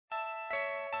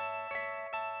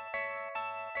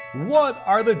What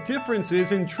are the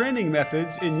differences in training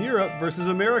methods in Europe versus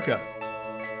America?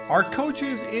 Are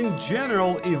coaches in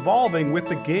general evolving with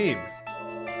the game?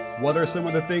 What are some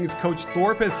of the things Coach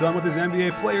Thorpe has done with his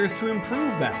NBA players to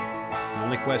improve them? The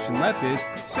only question left is,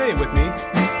 say it with me,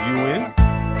 you win?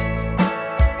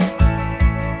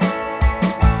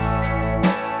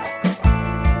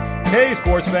 Hey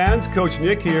sports fans, Coach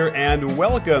Nick here, and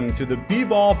welcome to the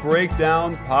B-Ball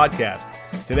Breakdown Podcast.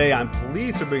 Today I'm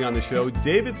pleased to bring on the show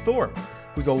David Thorpe,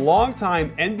 who's a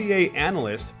longtime NBA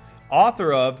analyst,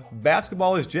 author of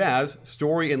Basketball is Jazz,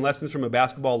 Story and Lessons from a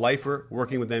Basketball Lifer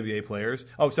Working with NBA Players.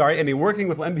 Working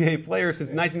with NBA players since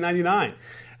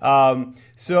 1999.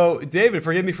 So David,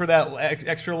 forgive me for that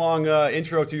extra long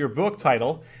intro to your book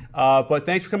title, but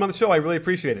thanks for coming on the show. I really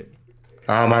appreciate it.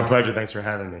 My pleasure. Thanks for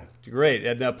having me. Great.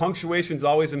 And punctuation is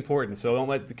always important. So don't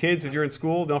let the kids, if you're in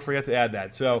school, don't forget to add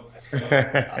that. So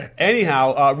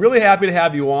anyhow, really happy to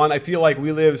have you on. I feel like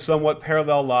we live somewhat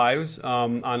parallel lives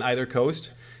on either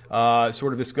coast,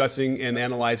 sort of discussing and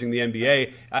analyzing the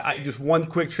NBA. Just one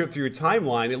quick trip through your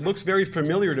timeline. It looks very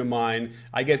familiar to mine,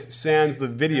 I guess, sans the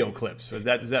video clips. Is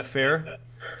that fair?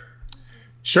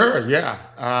 Sure, yeah.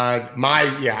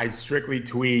 I strictly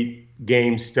tweet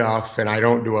game stuff, and I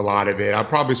don't do a lot of it. I'll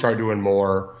probably start doing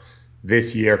more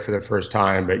this year for the first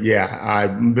time. But yeah,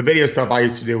 the video stuff I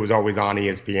used to do was always on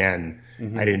ESPN.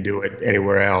 Mm-hmm. I didn't do it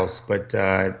anywhere else. But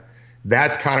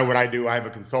that's kind of what I do. I have a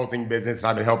consulting business.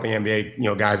 I've been helping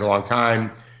NBA guys a long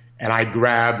time, and I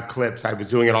grab clips. I was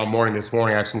doing it all morning this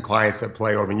morning. I have some clients that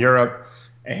play over in Europe,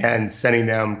 and sending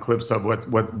them clips of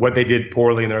what they did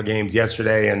poorly in their games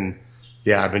yesterday. And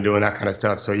yeah, I've been doing that kind of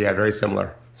stuff. So yeah, very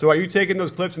similar. So are you taking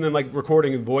those clips and then like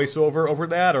recording a voiceover over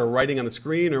that, or writing on the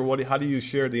screen, or how do you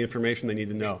share the information they need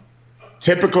to know?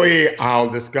 Typically, I'll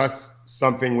discuss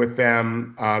something with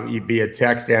them via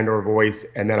text and or voice,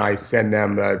 and then I send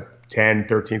them a 10,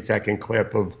 13-second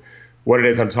clip of what it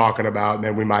is I'm talking about, and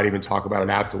then we might even talk about it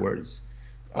afterwards.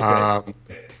 Okay.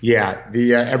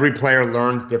 Every player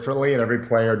learns differently, and every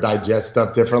player digests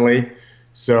stuff differently.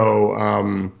 So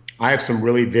I have some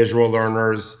really visual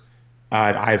learners.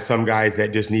 I have some guys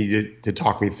that just need to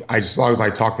talk me. As long as I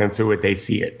talk them through it, they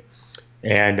see it.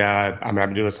 And I've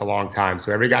been doing this a long time,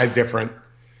 so every guy's different.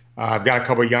 I've got a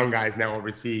couple of young guys now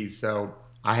overseas, so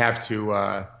I have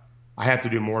to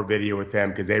do more video with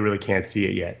them because they really can't see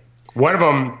it yet. One of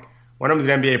them is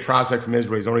an NBA prospect from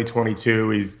Israel. He's only 22.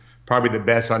 He's probably the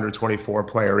best under 24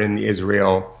 player in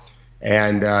Israel,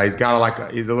 and he's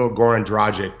a little Goran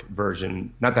Dragic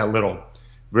version, not that little,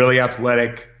 really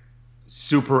athletic,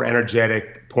 super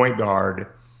energetic point guard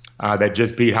that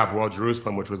just beat Hapoel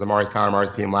Jerusalem, which was Amari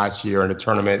Stoudemire's team last year in a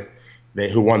tournament.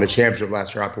 Who won the championship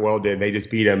last year. Hapoel did. They just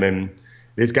beat him, and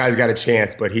this guy's got a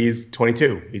chance, but he's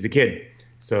 22. He's a kid,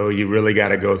 so you really got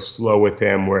to go slow with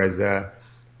him. Whereas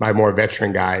my more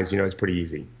veteran guys, it's pretty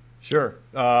easy. Sure.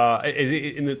 Is he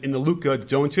in the Luka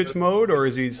Doncic mode, or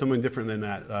is he someone different than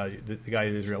that? The guy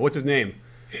in Israel. What's his name?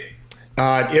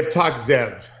 Iftak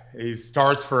Zev. He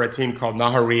starts for a team called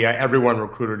Nahariya. Everyone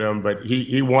recruited him, but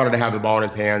he wanted to have the ball in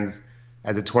his hands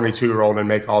as a 22-year-old and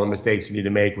make all the mistakes you need to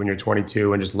make when you're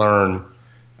 22 and just learn.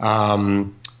 To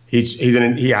me,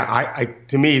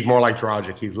 he's more like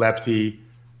Dragic. He's lefty.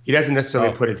 He doesn't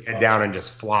necessarily put his head down and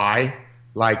just fly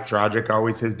like Dragic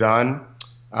always has done.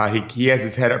 He has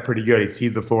his head up pretty good. He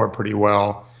sees the floor pretty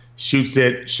well. Shoots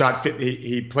it.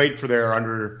 He played for their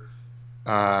under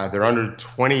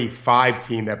 25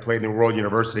 team that played in the World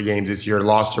University Games this year,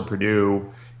 lost to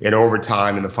Purdue in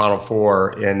overtime in the Final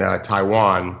Four in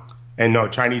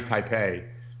Chinese Taipei.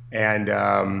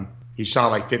 And he shot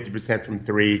like 50% from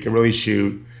three. He can really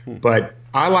shoot. But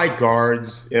I like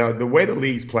guards. The way the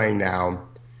league's playing now,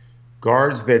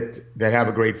 guards that have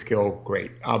a great skill,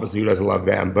 great. Obviously, who doesn't love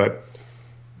them? But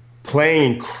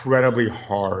playing incredibly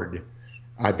hard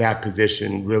at that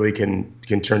position really can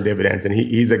turn dividends, and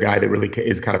he's a guy that really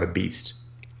is kind of a beast.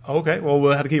 Okay, well,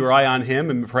 we'll have to keep our eye on him,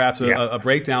 and perhaps a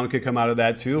breakdown could come out of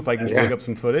that too if I can dig up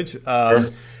some footage.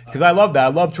 Because I love that. I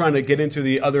love trying to get into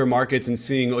the other markets and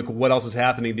seeing what else is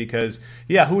happening. Because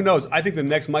who knows? I think the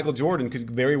next Michael Jordan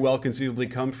could very well conceivably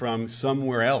come from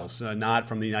somewhere else, not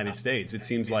from the United States. It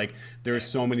seems like there's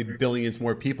so many billions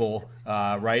more people,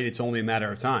 right? It's only a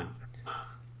matter of time.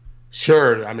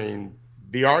 Sure. I mean,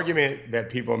 the argument that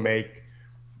people make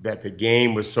that the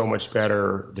game was so much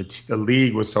better, the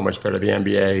league was so much better, the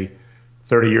NBA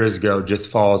 30 years ago just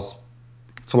falls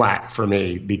flat for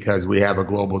me because we have a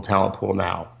global talent pool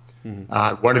now.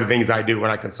 Mm-hmm. One of the things I do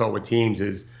when I consult with teams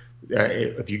is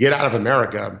if you get out of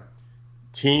America,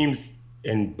 teams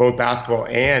in both basketball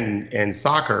and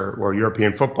soccer or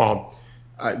European football,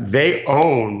 they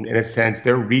own, in a sense,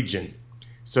 their region.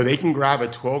 So they can grab a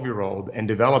 12-year-old and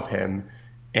develop him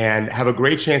and have a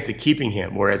great chance at keeping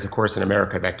him, whereas, of course, in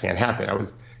America, that can't happen. I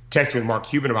was texting with Mark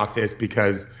Cuban about this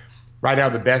because right now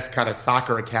the best kind of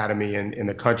soccer academy in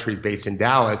the country is based in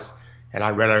Dallas, and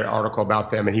I read an article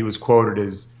about them, and he was quoted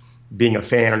as being a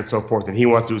fan and so forth, and he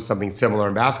wants to do something similar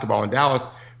in basketball in Dallas,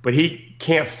 but he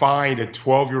can't find a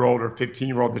 12-year-old or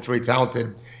 15-year-old that's really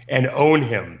talented and own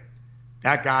him.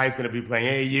 That guy's going to be playing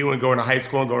AAU and going to high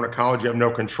school and going to college. You have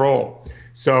no control.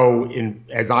 So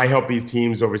as I help these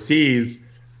teams overseas,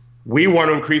 we want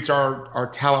to increase our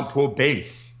talent pool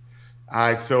base.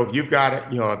 So if you've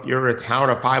got, if you're a town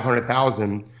of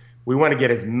 500,000, we want to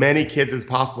get as many kids as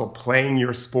possible playing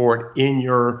your sport in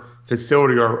your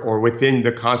facility or within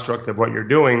the construct of what you're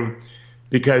doing,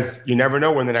 because you never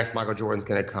know when the next Michael Jordan's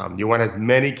going to come. You want as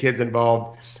many kids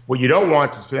involved. What you don't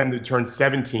want is for them to turn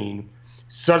 17,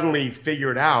 suddenly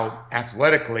figure it out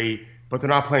athletically, but they're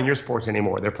not playing your sports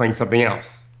anymore. They're playing something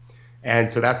else. And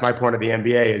so that's my point of the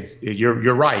NBA is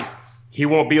you're right. He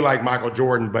won't be like Michael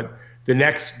Jordan, but the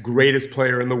next greatest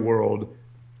player in the world,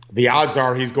 the odds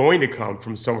are he's going to come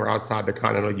from somewhere outside the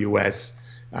continental U.S.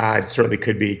 It certainly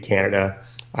could be Canada.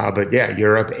 But yeah,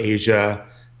 Europe, Asia,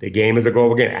 the game is a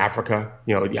global game. Africa,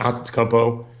 the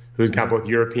Antetokounmpo, who's got both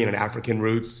European and African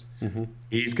roots. Mm-hmm.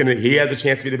 He has a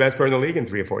chance to be the best player in the league in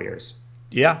 3 or 4 years.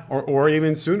 Yeah, or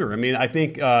even sooner. I mean, I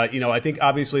think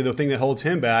obviously the thing that holds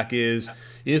him back is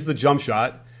the jump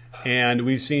shot. And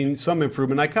we've seen some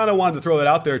improvement. I kind of wanted to throw that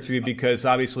out there to you because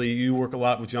obviously you work a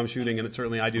lot with jump shooting, and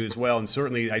certainly I do as well. And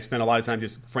certainly I spend a lot of time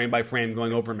just frame by frame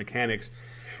going over mechanics.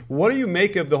 What do you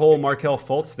make of the whole Markelle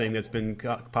Fultz thing that's been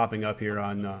popping up here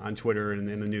on Twitter and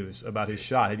in the news about his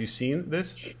shot? Have you seen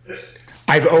this?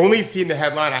 I've only seen the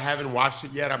headline. I haven't watched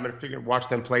it yet. I'm going to watch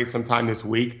them play sometime this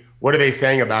week. What are they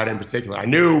saying about it in particular? I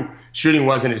knew shooting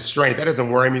wasn't his strength. That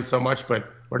doesn't worry me so much,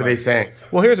 but what are they saying?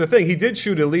 Well, here's the thing. He did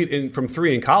shoot elite from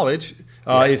 3 in college.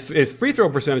 His free throw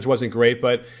percentage wasn't great,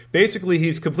 but basically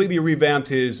he's completely revamped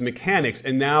his mechanics,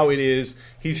 and now he's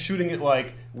shooting it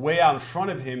like way out in front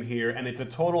of him here, and it's a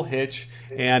total hitch,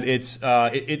 and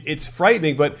it's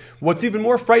frightening. But what's even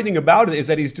more frightening about it is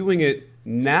that he's doing it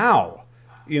now.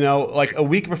 Like a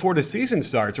week before the season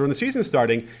starts, or when the season's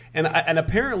starting, and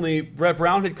apparently Brett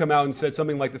Brown had come out and said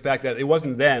something like the fact that it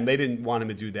wasn't them; they didn't want him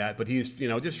to do that, but he's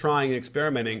just trying and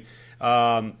experimenting.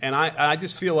 And I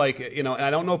just feel like and I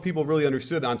don't know if people really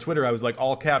understood on Twitter. I was like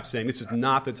all caps saying this is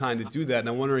not the time to do that, and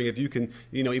I'm wondering if you can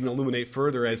even illuminate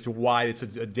further as to why it's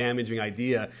a damaging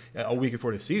idea a week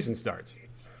before the season starts.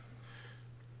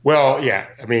 Well, yeah.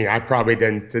 I mean, I probably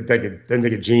didn't think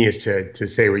a genius to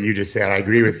say what you just said. I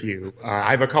agree with you. I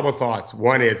have a couple of thoughts.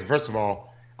 One is, first of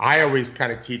all, I always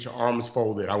kind of teach arms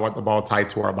folded. I want the ball tight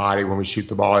to our body when we shoot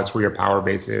the ball. That's where your power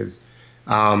base is.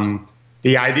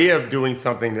 The idea of doing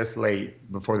something this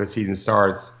late before the season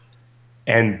starts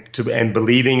and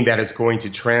believing that it's going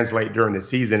to translate during the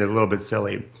season is a little bit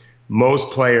silly. Most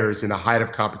players in the height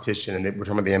of competition, and we're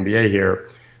talking about the NBA here,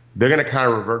 they're going to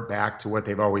kind of revert back to what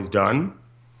they've always done.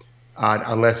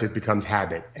 Unless it becomes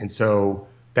habit. And so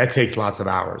that takes lots of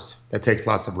hours. That takes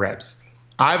lots of reps.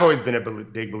 I've always been a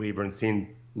big believer in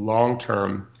seeing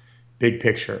long-term, big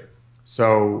picture.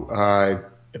 So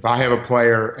if I have a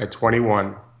player at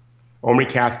 21, Omri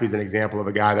Caspi is an example of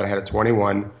a guy that I had at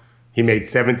 21. He made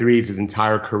 7 threes his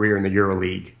entire career in the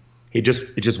EuroLeague. It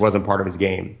just wasn't part of his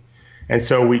game. And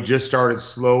so we just started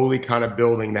slowly kind of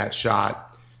building that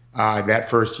shot that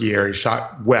first year. He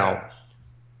shot well.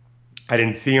 I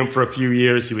didn't see him for a few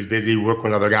years. He was busy working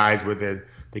with other guys with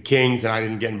the Kings, and I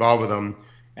didn't get involved with him.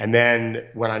 And then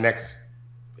when I next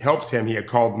helped him, he had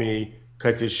called me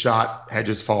because his shot had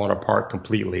just fallen apart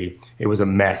completely. It was a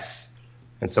mess.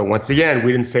 And so once again,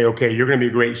 we didn't say, okay, you're going to be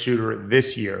a great shooter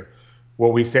this year.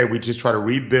 What we said, we just try to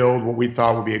rebuild what we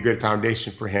thought would be a good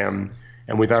foundation for him.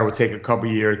 And we thought it would take a couple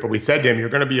years. But we said to him, you're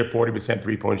going to be a 40%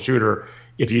 three-point shooter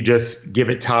if you just give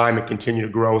it time and continue to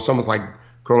grow. It's almost like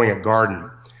growing a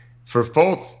garden. For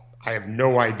Fultz, I have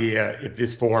no idea if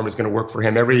this form is going to work for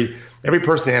him. Every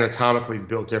person anatomically is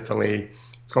built differently.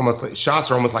 It's almost like, shots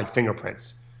are almost like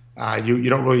fingerprints. You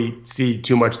don't really see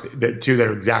too much two that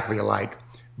are exactly alike.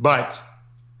 But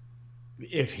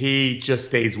if he just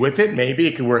stays with it, maybe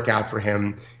it could work out for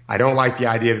him. I don't like the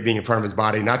idea of it being in front of his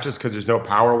body, not just because there's no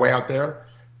power way out there,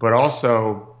 but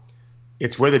also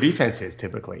it's where the defense is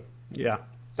typically. Yeah.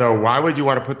 So why would you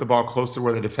want to put the ball closer to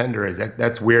where the defender is?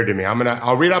 That's weird to me.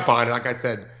 I'll read up on it. Like I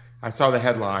said, I saw the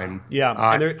headline. Yeah,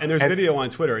 and there's video on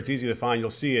Twitter. It's easy to find. You'll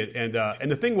see it. And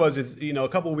the thing was, it's a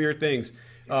couple of weird things.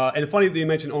 And funny that you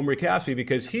mentioned Omri Caspi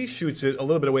because he shoots it a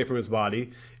little bit away from his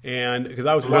body. And because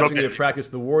I was watching him practice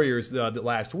the Warriors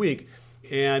last week,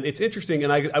 And it's interesting,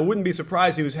 and I wouldn't be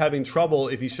surprised he was having trouble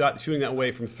if he shooting that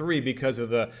way from 3 because of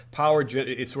the power.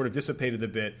 It sort of dissipated a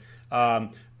bit.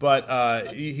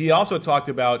 But he also talked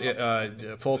about,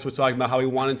 Fultz was talking about how he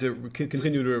wanted to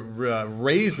continue to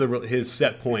raise his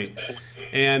set point.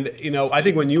 And, I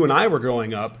think when you and I were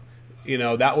growing up,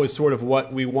 that was sort of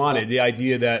what we wanted. The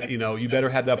idea that, you better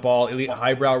have that ball elite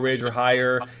highbrow raise or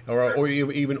higher or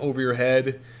even over your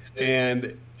head.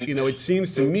 And, it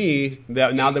seems to me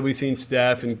that now that we've seen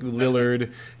Steph and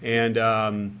Lillard and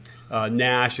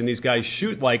Nash and these guys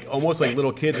shoot almost like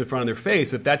little kids in front of their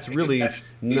face, that's really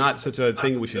not such a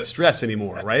thing that we should stress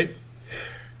anymore, right?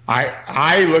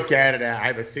 I look at it, I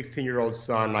have a 16-year-old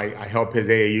son. I help his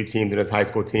AAU teams and his high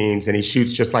school teams, and he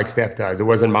shoots just like Steph does. It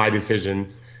wasn't my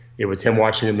decision. It was him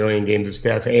watching a million games of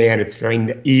Steph, and it's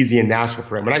very easy and natural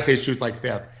for him. When I say shoots like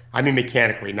Steph, I mean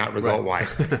mechanically, not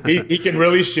result-wise. Right. he can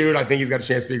really shoot. I think he's got a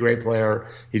chance to be a great player.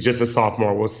 He's just a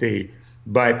sophomore. We'll see.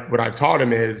 But what I've taught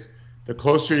him is the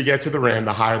closer you get to the rim,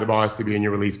 the higher the ball has to be in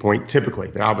your release point, typically.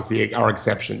 There obviously are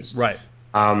exceptions. Right.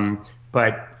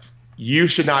 But you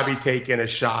should not be taking a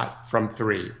shot from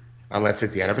 3 unless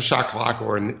it's the end of a shot clock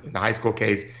or in the high school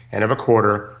case, end of a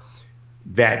quarter,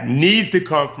 that needs to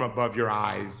come from above your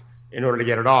eyes in order to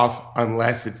get it off,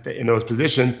 unless it's in those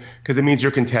positions, because it means you're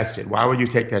contested. Why would you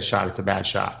take that shot? It's a bad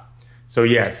shot. So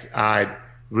yes,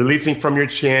 releasing from your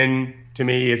chin to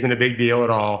me isn't a big deal at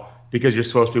all because you're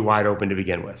supposed to be wide open to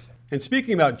begin with. And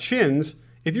speaking about chins,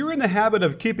 if you're in the habit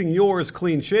of keeping yours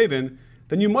clean shaven,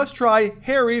 then you must try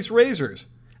Harry's razors.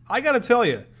 I gotta tell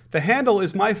you, the handle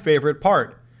is my favorite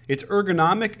part. It's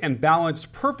ergonomic and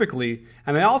balanced perfectly,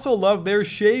 and I also love their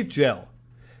shave gel.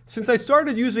 Since I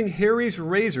started using Harry's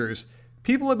razors,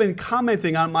 people have been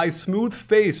commenting on my smooth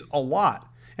face a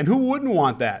lot, and who wouldn't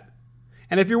want that?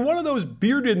 And if you're one of those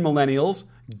bearded millennials,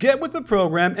 get with the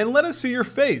program and let us see your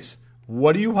face.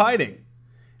 What are you hiding?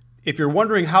 If you're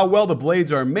wondering how well the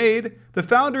blades are made, the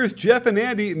founders Jeff and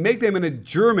Andy make them in a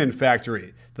German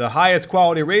factory. The highest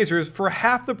quality razors for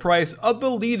half the price of the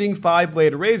leading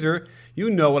 5-blade razor. You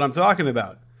know what I'm talking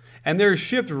about. And they're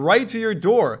shipped right to your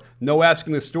door. No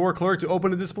asking the store clerk to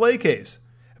open a display case.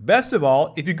 Best of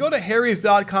all, if you go to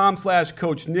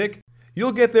harrys.com/coachnick,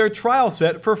 you'll get their trial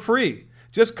set for free.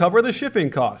 Just cover the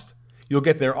shipping cost. You'll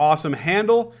get their awesome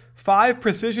handle, 5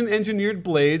 precision-engineered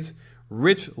blades,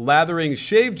 rich lathering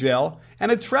shave gel,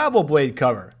 and a travel blade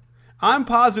cover. I'm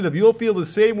positive you'll feel the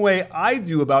same way I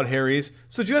do about Harry's,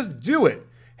 so just do it.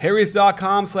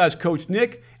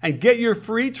 harrys.com/coachnick and get your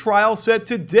free trial set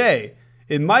today.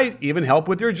 It might even help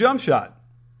with your jump shot.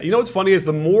 You know what's funny is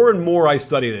the more and more I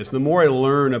study this, the more I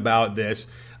learn about this,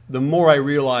 the more I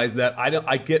realize that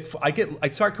I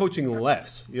start coaching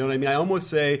less. You know what I mean? I almost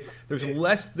say there's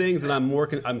less things that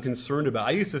I'm concerned about.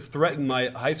 I used to threaten my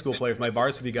high school players, my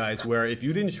varsity guys, where if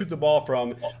you didn't shoot the ball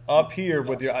from up here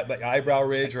with your eyebrow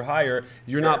ridge or higher,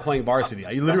 you're not playing varsity.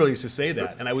 I literally used to say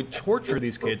that, and I would torture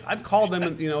these kids. I've called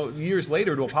them, years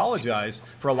later to apologize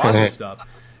for a lot of this stuff.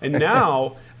 And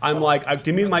now I'm like,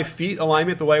 give me my feet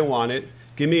alignment the way I want it.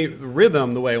 Give me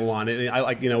rhythm the way I want it. And I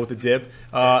like, with the dip.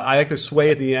 I like to sway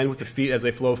at the end with the feet as they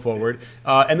flow forward.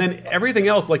 And then everything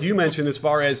else, like you mentioned, as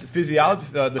far as physiology,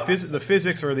 the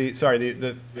physics or the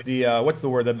what's the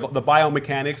word? The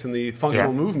biomechanics and the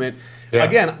functional movement. Yeah.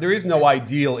 Again, there is no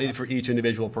ideal for each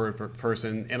individual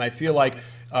person. And I feel like,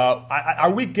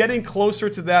 are we getting closer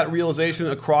to that realization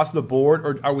across the board?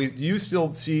 Or do you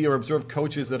still see or observe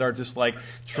coaches that are just like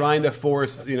trying to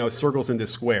force, circles into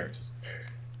squares?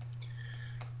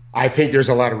 I think there's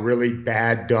a lot of really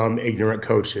bad, dumb, ignorant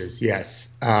coaches. Yes.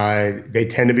 They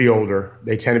tend to be older.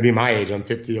 They tend to be my age. I'm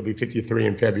 50. I'll be 53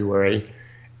 in February.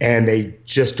 And they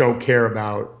just don't care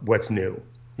about what's new.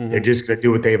 Mm-hmm. They're just going to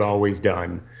do what they've always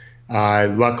done.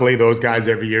 Luckily, those guys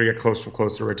every year get closer and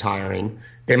closer to retiring.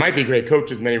 They might be great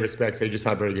coaches in many respects. They're just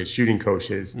not very good shooting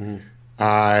coaches. Mm-hmm.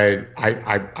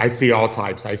 I see all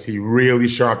types. I see really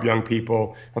sharp young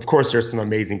people. Of course, there's some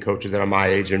amazing coaches that are my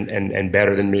age and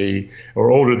better than me or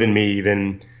older than me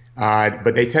even.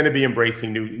 But they tend to be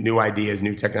embracing new ideas,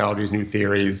 new technologies, new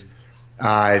theories.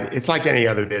 It's like any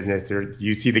other business.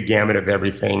 You see the gamut of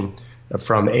everything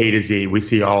from A to Z. We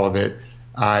see all of it.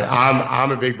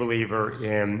 I'm a big believer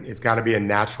in it's got to be a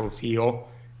natural feel.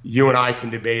 You and I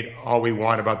can debate all we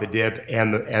want about the dip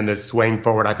and the swing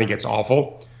forward. I think it's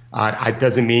awful. It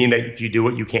doesn't mean that if you do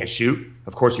it, you can't shoot.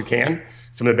 Of course you can.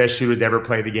 Some of the best shooters ever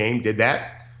play the game did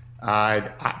that. All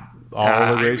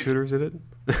the great shooters did it?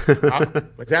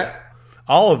 What's that?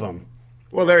 All of them.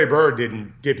 Well, Larry Bird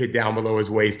didn't dip it down below his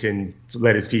waist and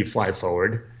let his feet fly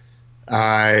forward.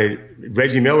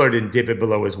 Reggie Miller didn't dip it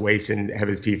below his waist and have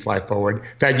his feet fly forward.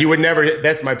 In fact, you would never –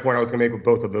 that's my point I was going to make with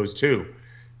both of those two.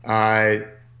 Uh,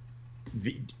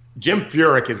 Jim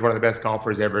Furyk is one of the best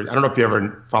golfers ever. I don't know if you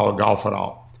ever follow golf at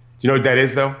all. Do you know what that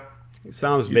is, though? It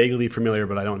sounds vaguely familiar,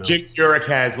 but I don't know. Jim Furyk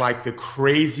has like the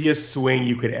craziest swing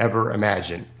you could ever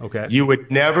imagine. Okay. You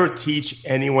would never teach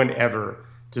anyone ever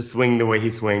to swing the way he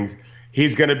swings.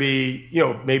 He's going to be,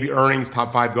 maybe earnings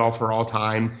top 5 golfer all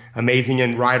time, amazing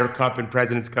in Ryder Cup and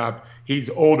President's Cup. He's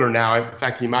older now. In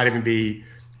fact, he might even be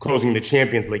closing the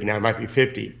Champions League now. He might be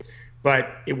 50. But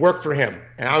it worked for him.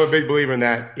 And I'm a big believer in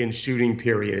that in shooting,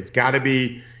 period. It's got to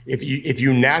be, if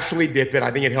you naturally dip it,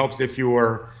 I think it helps if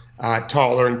you're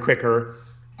taller and quicker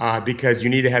because you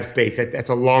need to have space. That's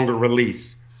a longer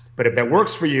release. But if that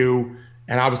works for you,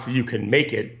 and obviously you can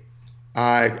make it,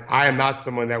 I am not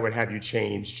someone that would have you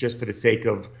change just for the sake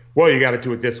of, well, you got to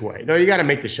do it this way. No, you got to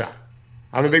make the shot.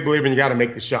 I'm a big believer in you got to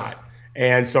make the shot.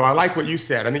 And so I like what you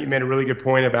said. I think you made a really good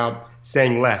point about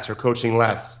saying less or coaching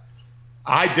less.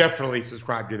 I definitely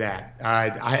subscribe to that.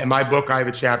 In my book, I have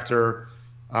a chapter.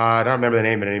 I don't remember the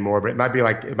name of it anymore, but it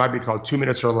might be called 2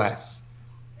 Minutes or Less.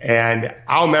 And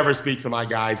I'll never speak to my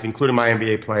guys, including my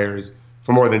NBA players,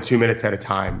 for more than 2 minutes at a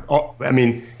time.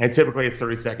 And typically it's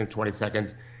 30 seconds, 20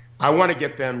 seconds. I want to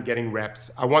get them getting reps.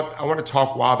 I want to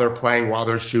talk while they're playing, while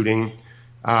they're shooting.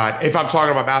 If I'm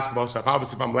talking about basketball stuff,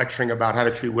 obviously if I'm lecturing about how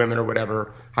to treat women or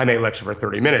whatever, I may lecture for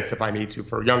 30 minutes if I need to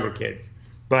for younger kids.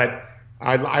 But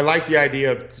I like the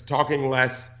idea of talking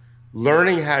less,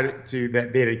 learning that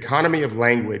the economy of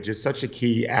language is such a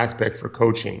key aspect for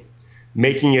coaching,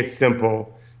 making it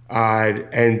simple.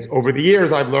 And over the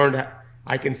years, I've learned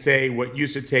I can say what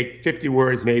used to take 50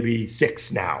 words, maybe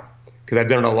 6 now, because I've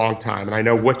done it a long time and I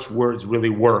know which words really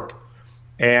work.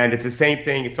 And it's the same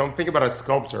thing. So think about a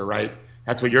sculptor, right?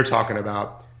 That's what you're talking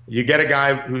about. You get a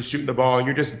guy who's shooting the ball and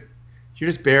you're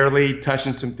just barely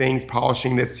touching some things,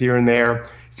 polishing this here and there,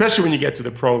 especially when you get to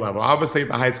the pro level. Obviously at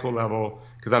the high school level,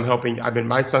 because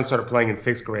my son started playing in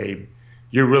 6th grade,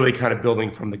 you're really kind of building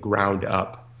from the ground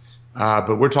up.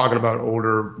 But we're talking about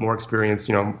older, more experienced,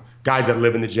 guys that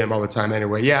live in the gym all the time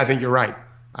anyway. Yeah, I think you're right.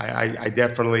 I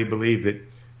definitely believe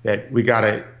that we got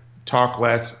to talk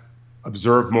less,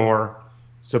 observe more,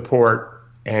 support,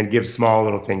 and give small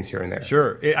little things here and there.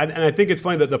 Sure. And I think it's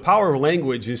funny that the power of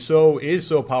language is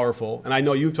so powerful. And I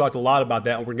know you've talked a lot about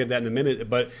that, and we're going to get that in a minute.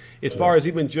 But as far as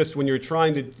even just when you're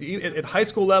trying to, at high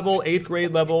school level, 8th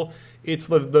grade level, it's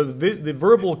the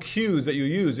verbal cues that you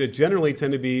use that generally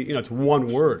tend to be, it's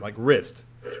one word, like wrist,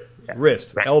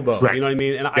 right. Elbow, right. You know what I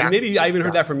mean? And exactly. Maybe I even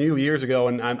heard that from you years ago,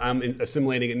 and I'm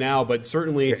assimilating it now. But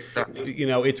certainly,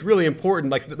 it's really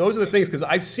important. Like those are the things, because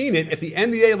I've seen it at the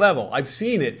NBA level. I've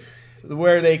seen it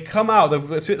where they come out,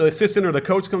 the assistant or the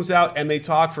coach comes out and they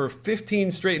talk for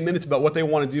 15 straight minutes about what they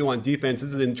want to do on defense.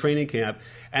 This is in training camp.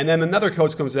 And then another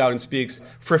coach comes out and speaks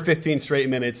for 15 straight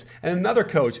minutes, and another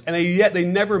coach, and yet they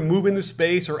never move into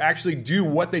space or actually do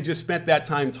what they just spent that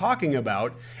time talking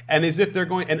about. And as if they're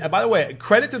going, and by the way,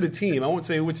 credit to the team. I won't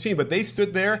say which team, but they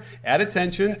stood there at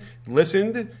attention,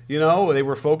 listened, they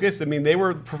were focused. I mean, they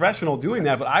were professional doing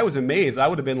that, but I was amazed. I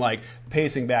would have been like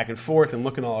pacing back and forth and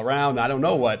looking all around. I don't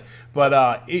know what,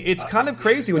 but it's kind of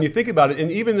crazy when you think about it.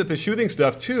 And even at the shooting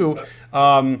stuff too,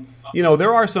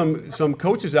 there are some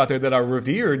coaches out there that are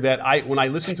revered that when I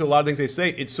listen to a lot of things they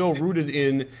say, it's so rooted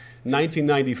in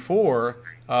 1994,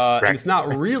 and it's not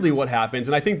really what happens.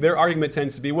 And I think their argument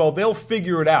tends to be, well, they'll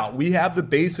figure it out. We have the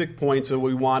basic points that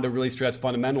we want to really stress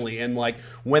fundamentally. And like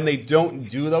when they don't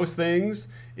do those things,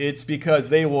 it's because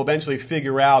they will eventually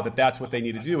figure out that that's what they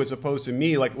need to do, as opposed to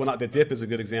me, like the dip is a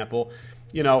good example.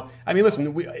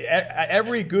 Listen,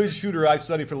 every good shooter I've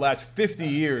studied for the last 50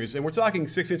 years, and we're talking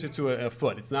 6 inches to a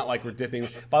foot. It's not like we're dipping.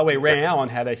 By the way, Ray Allen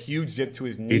had a huge dip to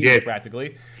his knees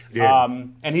practically.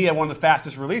 And he had one of the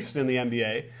fastest releases in the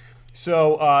NBA.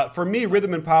 So for me,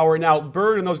 rhythm and power. Now,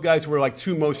 Bird and those guys who are like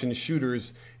 2-motion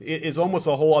shooters is almost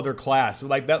a whole other class.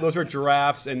 Like that, those are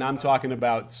giraffes, and I'm talking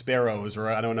about sparrows, or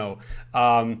I don't know.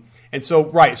 And so,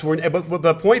 right. So, but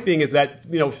the point being is that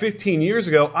 15 years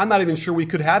ago, I'm not even sure we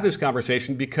could have this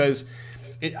conversation because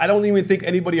I don't even think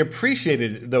anybody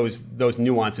appreciated those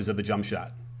nuances of the jump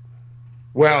shot.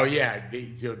 Well, yeah,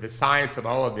 the science of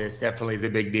all of this definitely is a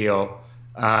big deal.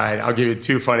 I'll give you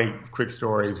 2 funny quick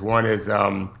stories. One is.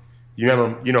 You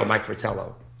know Mike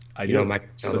Fratello. I do. Mike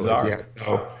Fratello is, yeah.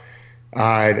 So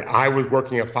I was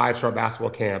working a 5-star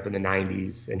basketball camp in the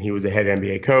 90s, and he was a head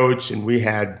NBA coach, and we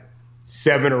had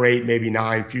 7 or 8, maybe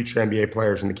 9 future NBA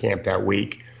players in the camp that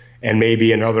week, and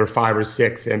maybe another 5 or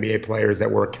 6 NBA players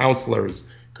that were counselors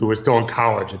who were still in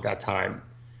college at that time.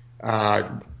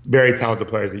 Very talented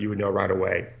players that you would know right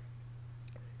away.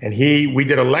 And we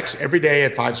did a lecture every day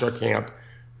at 5-star camp.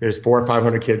 There's 400 or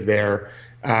 500 kids there.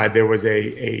 There was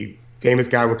a famous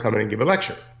guy would come in and give a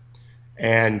lecture.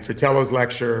 And Fratello's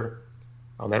lecture,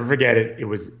 I'll never forget it. It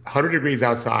was 100 degrees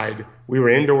outside. We were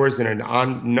indoors in a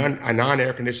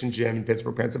non-air conditioned gym in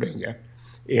Pittsburgh, Pennsylvania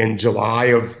in July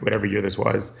of whatever year this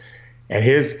was. And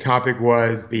his topic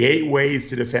was the 8 ways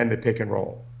to defend the pick and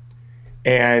roll.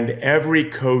 And every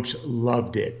coach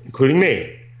loved it, including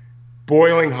me.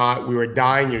 Boiling hot. We were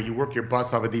dying. You work your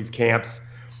butts off at these camps,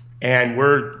 and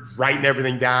we're writing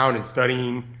everything down and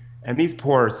studying. And these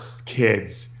poor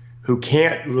kids who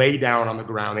can't lay down on the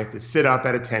ground, they have to sit up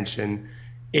at attention.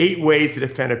 8 ways to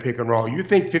defend a pick and roll. You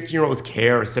think 15-year-olds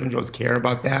care or 7-year-olds care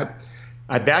about that?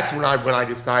 That's when I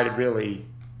decided really,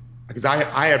 because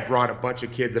I had brought a bunch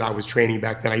of kids that I was training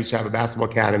back then. I used to have a basketball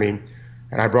academy,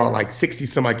 and I brought like 60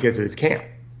 some odd kids to this camp.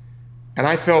 And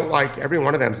I felt like every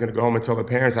one of them is going to go home and tell their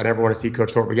parents I never want to see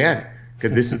Coach Thorpe again,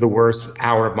 because this is the worst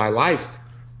hour of my life.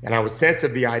 And I was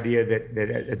sensitive to the idea that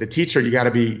as a teacher, you got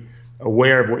to be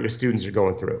aware of what your students are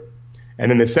going through. And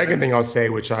then the second thing I'll say,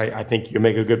 which I think you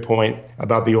make a good point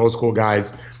about the old school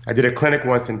guys, I did a clinic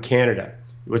once in Canada.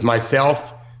 It was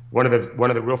myself, one of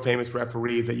the real famous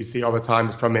referees that you see all the time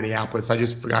is from Minneapolis. I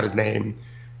just forgot his name.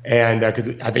 And because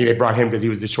I think they brought him because he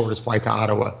was the shortest flight to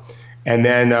Ottawa. And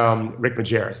then Rick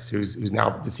Majerus, who's now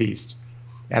deceased.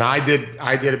 And I did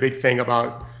a big thing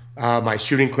about my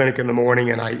shooting clinic in the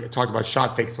morning, and I talked about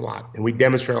shot fakes a lot. And we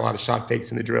demonstrated a lot of shot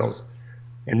fakes in the drills.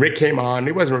 And Rick came on.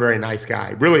 He wasn't a very nice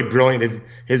guy, really brilliant.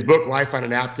 His book, Life on a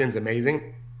Napkin, is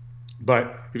amazing.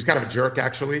 But he was kind of a jerk,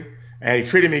 actually. And he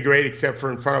treated me great, except for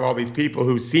in front of all these people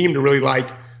who seemed to really like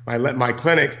my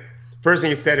clinic. First thing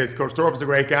he said is, Coach Thorpe's a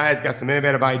great guy. He's got some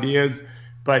innovative ideas.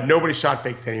 But nobody shot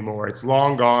fakes anymore. It's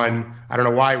long gone. I don't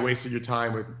know why I wasted your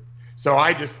time with. So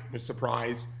I just was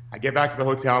surprised. I get back to the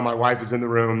hotel. My wife is in the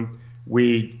room.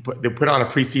 They put on a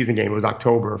preseason game. It was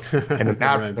October, and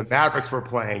the Mavericks were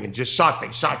playing, and just shot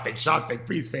fake,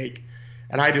 freeze fake.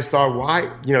 And I just thought,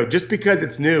 why? Just because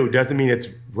it's new doesn't mean it's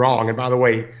wrong. And by the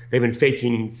way, they've been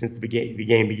faking since the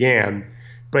game began.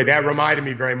 But that reminded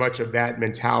me very much of that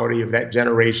mentality of that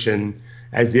generation,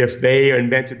 as if they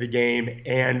invented the game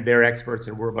and they're experts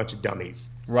and we're a bunch of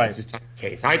dummies. Right. It's just not the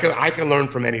case. I can learn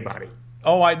from anybody.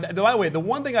 Oh, by the way, the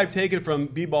one thing I've taken from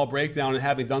B-Ball Breakdown and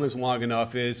having done this long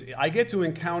enough is I get to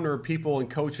encounter people and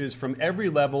coaches from every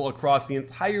level across the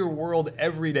entire world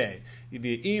every day,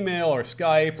 via email or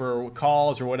Skype or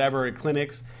calls or whatever at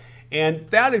clinics. And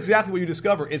that's exactly what you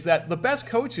discover, is that the best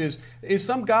coaches is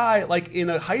some guy like in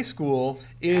a high school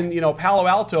in Palo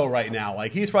Alto right now.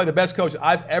 Like, he's probably the best coach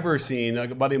I've ever seen,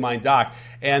 a buddy of mine, Doc.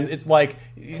 And it's like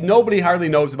nobody hardly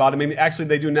knows about him. I mean, actually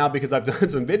they do now because I've done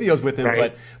some videos with him.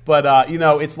 Right. But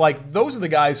it's like those are the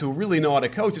guys who really know how to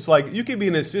coach. It's like you could be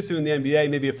an assistant in the NBA,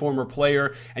 maybe a former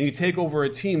player, and you take over a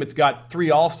team that's got 3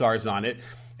 All-Stars on it.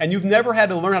 And you've never had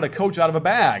to learn how to coach out of a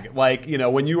bag. Like,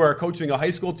 when you are coaching a high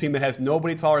school team that has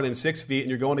nobody taller than 6 feet and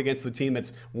you're going against the team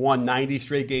that's won 90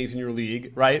 straight games in your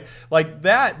league, right? Like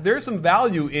that, there's some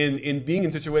value in being in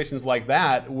situations like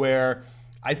that where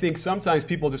I think sometimes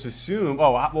people just assume,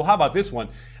 how about this one?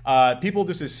 People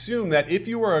just assume that if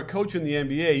you are a coach in the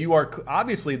NBA, you are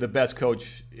obviously the best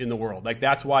coach in the world. Like,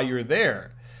 that's why you're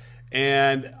there.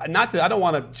 And I don't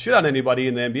want to shit on anybody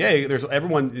in the NBA.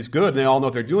 Everyone is good and they all know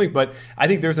what they're doing, but I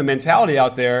think there's a mentality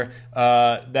out there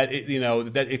that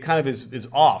it kind of is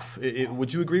off.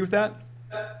 Would you agree with that?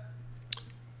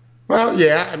 Well,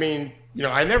 yeah. I mean, you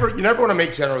never want to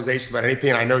make generalizations about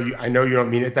anything. I know you don't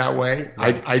mean it that way.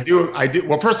 Right. I do.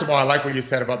 Well, first of all, I like what you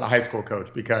said about the high school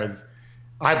coach, because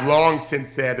I've long since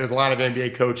said there's a lot of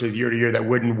NBA coaches year to year that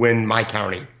wouldn't win my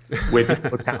county with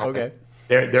talent. Okay.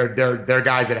 They're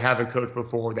guys that haven't coached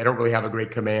before. They don't really have a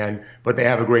great command, but they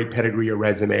have a great pedigree or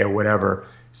resume or whatever.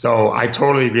 So I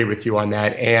totally agree with you on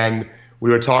that. And we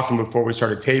were talking before we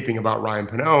started taping about Ryan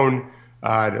Pannone,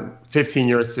 the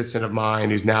 15-year assistant of mine,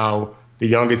 who's now the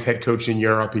youngest head coach in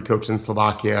Europe. He coached in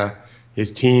Slovakia.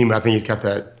 His team, I think he's got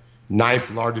the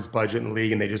 9th largest budget in the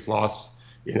league, and they just lost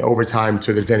in overtime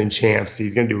to the defending champs.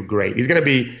 He's going to do great. He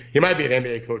might be an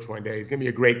NBA coach one day. He's going to be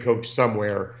a great coach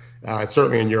somewhere.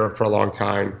 Certainly in Europe for a long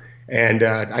time. And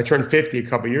I turned 50 a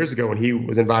couple years ago, and he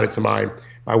was invited to my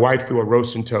wife threw a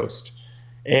roast and toast.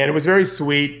 And it was very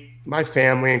sweet. My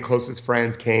family and closest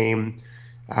friends came.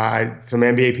 Some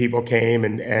NBA people came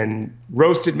and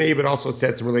roasted me, but also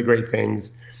said some really great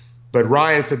things. But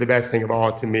Ryan said the best thing of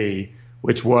all to me,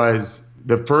 which was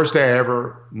the first day I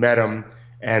ever met him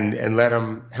and let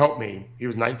him help me. He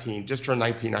was 19, just turned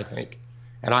 19, I think.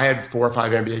 And I had 4 or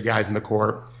 5 NBA guys in the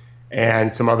court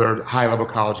and some other high-level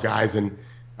college guys. And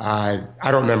I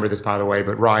don't remember this, by the way,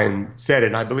 but Ryan said it,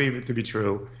 and I believe it to be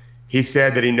true. He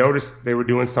said that he noticed they were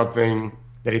doing something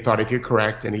that he thought he could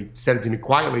correct, and he said it to me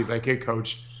quietly. He's like, "Hey,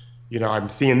 coach, I'm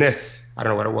seeing this." I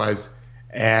don't know what it was.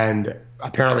 And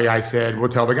apparently I said, "We'll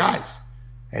tell the guys."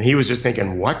 And he was just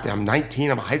thinking, "What? I'm 19.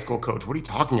 I'm a high school coach. What are you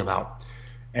talking about?"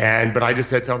 But I just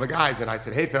said, "Tell the guys." And I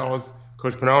said, "Hey, fellas,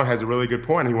 Coach Pannone has a really good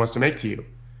point he wants to make to you."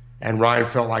 And Ryan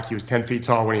felt like he was 10 feet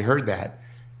tall when he heard that.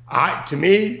 To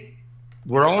me,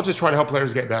 we're all just trying to help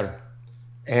players get better.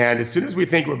 And as soon as we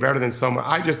think we're better than someone,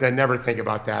 I never think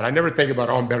about that. I never think about,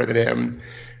 oh, I'm better than him,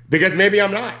 because maybe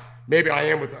I'm not. Maybe I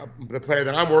am with the player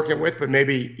that I'm working with, but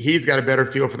maybe he's got a better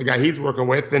feel for the guy he's working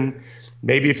with. And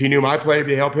maybe if he knew my player,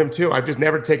 he'd help him too. I've just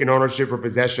never taken ownership or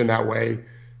possession that way.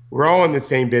 We're all in the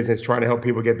same business trying to help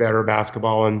people get better at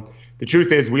basketball. And the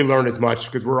truth is we learn as much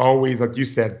because we're always, like you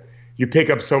said, you pick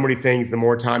up so many things the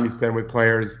more time you spend with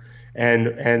players.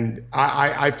 And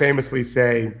I famously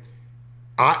say,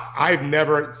 I've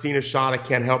never seen a shot I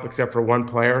can't help except for one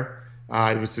player.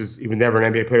 He was never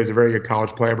an NBA player. He was a very good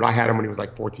college player, but I had him when he was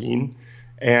like 14.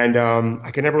 And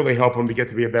I could never really help him to get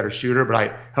to be a better shooter, but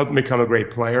I helped him become a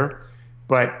great player.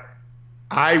 But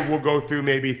I will go through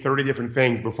maybe 30 different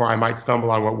things before I might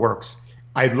stumble on what works.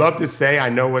 I'd love to say I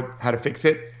know how to fix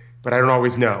it, but I don't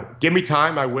always know. Give me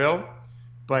time, I will,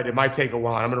 but it might take a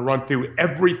while. I'm going to run through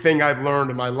everything I've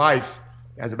learned in my life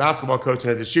as a basketball coach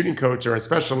and as a shooting coach or a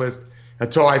specialist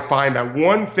until I find that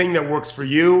one thing that works for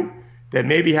you that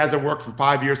maybe hasn't worked for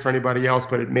 5 years for anybody else,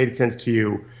 but it made sense to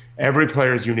you. Every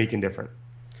player is unique and different.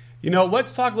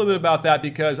 Let's talk a little bit about that,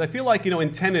 because I feel like,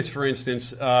 in tennis, for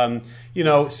instance,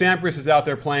 Sampras is out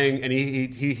there playing and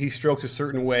he strokes a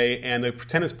certain way, and the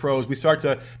tennis pros,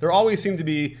 there always seem to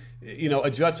be,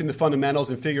 adjusting the fundamentals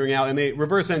and figuring out, and they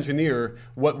reverse engineer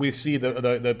what we see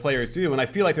the players do. And I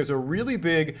feel like there's a really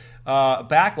big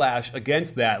backlash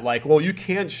against that. Like, well, you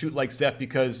can't shoot like Steph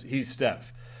because he's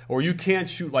Steph. Or you can't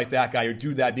shoot like that guy or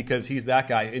do that because he's that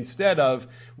guy. Instead of,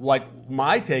 like,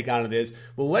 my take on it is,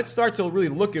 well, let's start to really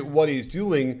look at what he's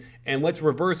doing and let's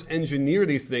reverse engineer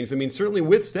these things. I mean, certainly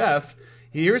with Steph,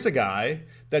 here's a guy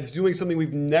that's doing something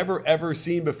we've never, ever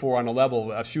seen before on a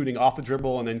level of shooting off the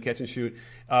dribble and then catch and shoot.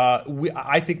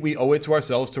 I think we owe it to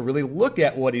ourselves to really look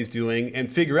at what he's doing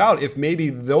and figure out if maybe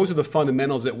those are the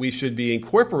fundamentals that we should be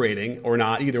incorporating or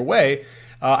not, either way.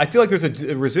 I feel like there's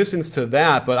a resistance to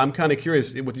that, but I'm kind of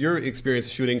curious, with your experience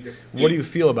shooting, what do you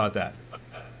feel about that?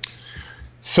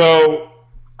 So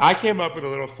I came up with a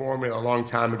little formula a long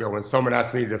time ago when someone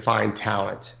asked me to define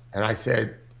talent. And I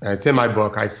said, it's in my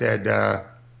book, I said,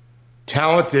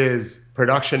 talent is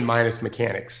production minus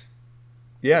mechanics.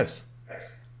 Yes.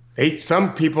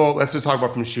 Some people, let's just talk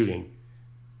about from shooting,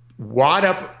 wad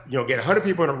up, get 100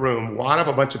 people in a room, wad up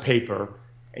a bunch of paper,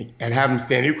 and have them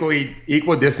stand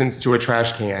equal distance to a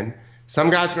trash can. Some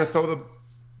guys are going to throw the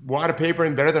wad of paper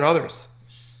in better than others.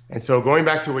 And so going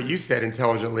back to what you said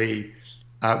intelligently,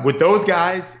 with those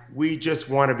guys, we just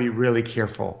want to be really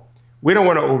careful. We don't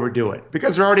want to overdo it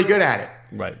because they're already good at it.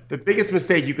 Right. The biggest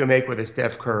mistake you can make with a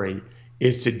Steph Curry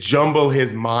is to jumble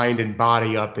his mind and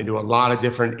body up into a lot of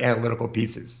different analytical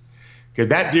pieces, because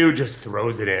that dude just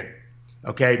throws it in.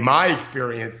 Okay, my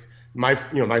experience, my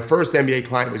first NBA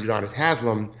client was Udonis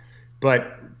Haslem,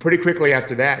 but pretty quickly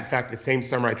after that, in fact, the same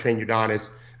summer I trained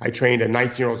Udonis, I trained a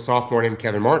 19-year-old sophomore named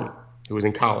Kevin Martin, who was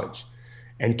in college.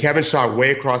 And Kevin shot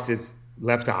way across his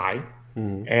left eye,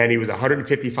 and he was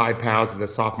 155 pounds as a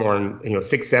sophomore, and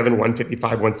 6'7", 155,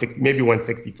 160, maybe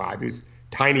 165. He was a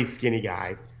tiny, skinny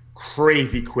guy,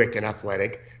 crazy quick and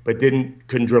athletic, but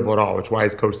couldn't dribble at all, which is why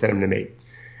his coach sent him to me.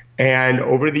 And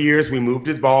over the years, we moved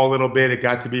his ball a little bit. It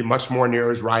got to be much more near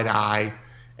his right eye,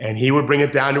 and he would bring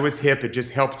it down to his hip. It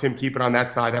just helped him keep it on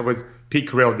that side. That was Pete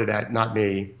Carrillo did that, not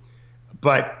me.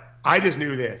 But I just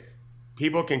knew this.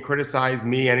 People can criticize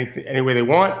me any way they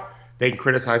want. They can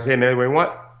criticize him any way they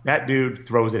want. That dude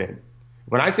throws it in.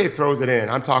 When I say throws it in,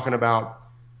 I'm talking about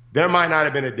there might not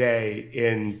have been a day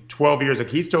in 12 years. Like,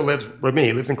 he still lives with me.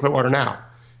 He lives in Clearwater now.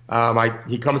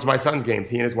 He comes to my son's games,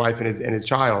 he and his wife and his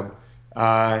child.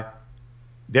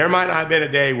 There might not have been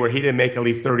a day where he didn't make at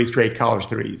least 30 straight college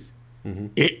threes. Mm-hmm.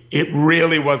 It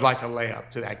really was like a layup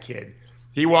to that kid.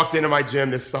 He walked into my gym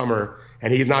this summer,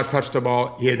 and he's not touched the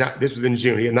ball. This was in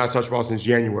June. He had not touched the ball since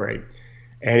January.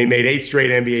 And he made 8 straight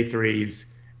NBA threes,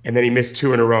 and then he missed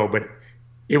 2 in a row. But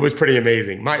it was pretty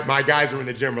amazing. My guys who were in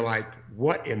the gym were like,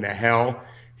 what in the hell?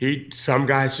 Some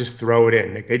guys just throw it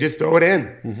in. They just throw it in.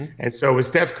 Mm-hmm. And so with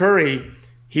Steph Curry,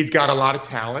 he's got a lot of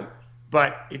talent.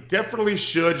 But it definitely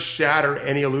should shatter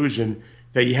any illusion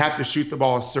that you have to shoot the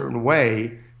ball a certain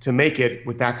way to make it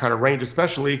with that kind of range,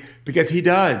 especially because he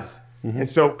does. Mm-hmm. And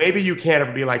so maybe you can't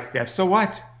ever be like Steph. So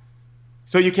what?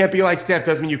 So you can't be like Steph.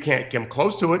 Doesn't mean you can't come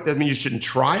close to it. Doesn't mean you shouldn't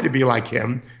try to be like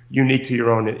him, unique to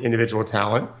your own individual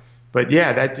talent. But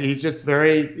yeah,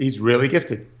 he's really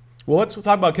gifted. Well, let's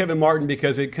talk about Kevin Martin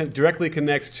because it directly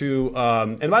connects to.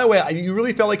 And by the way, you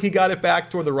really felt like he got it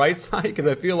back toward the right side because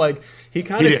I feel like he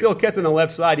kind of still kept it on the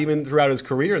left side even throughout his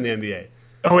career in the NBA.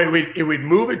 Oh, it would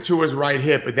move it to his right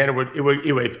hip, but then it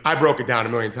would. I broke it down a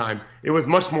million times. It was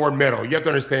much more middle. You have to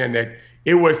understand that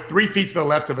it was 3 feet to the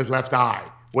left of his left eye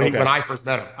when I first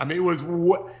met him. I mean, it was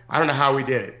I don't know how he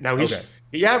did it. Now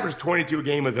he averaged 22 a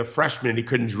game as a freshman, and he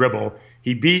couldn't dribble.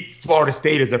 He beat Florida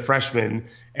State as a freshman,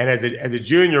 and as a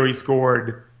junior, he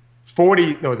scored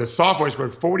 40. No, as a sophomore, he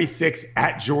scored 46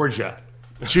 at Georgia,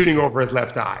 shooting over his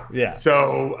left eye. Yeah.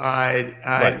 So, right.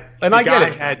 And I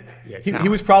get it. He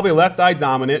was probably left eye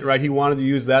dominant, right? He wanted to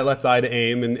use that left eye to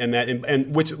aim,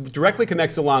 and which directly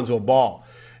connects to Lonzo Ball.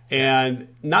 And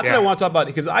not that I want to talk about it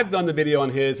because I've done the video on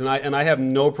his, and I have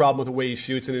no problem with the way he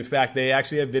shoots. And in fact, they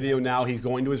actually have video now. He's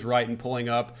going to his right and pulling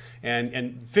up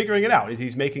and figuring it out.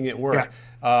 He's making it work.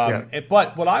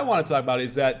 But what I want to talk about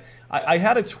is that I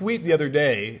had a tweet the other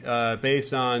day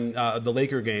based on the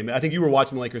Laker game. I think you were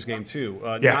watching the Lakers game too.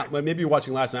 Maybe you were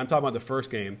watching last night. I'm talking about the first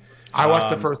game. I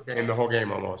watched the first game, the whole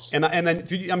game almost. And then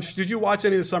did you watch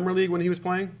any of the summer league when he was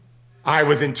playing? I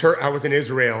was in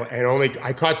Israel, and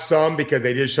I caught some because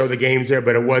they did show the games there,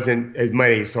 but it wasn't as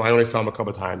many, so I only saw them a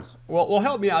couple times. Well,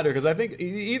 help me out here because I think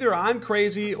either I'm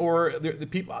crazy or the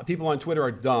people on Twitter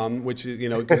are dumb, which is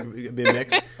could be a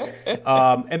mix.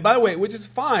 And by the way, which is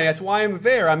fine. That's why I'm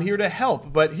there. I'm here to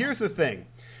help. But here's the thing: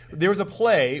 there was a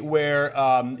play where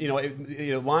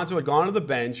Lonzo had gone to the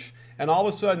bench. And all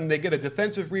of a sudden, they get a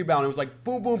defensive rebound. It was like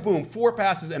boom, boom, boom, 4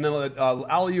 passes, and then an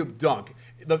alley-oop dunk.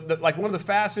 Like one of the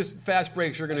fast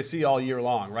breaks you're going to see all year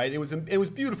long, right? It was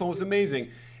beautiful. It was amazing.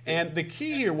 And the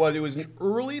key here was it was an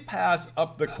early pass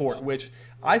up the court, which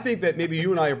I think that maybe you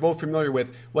and I are both familiar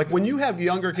with. Like when you have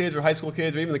younger kids or high school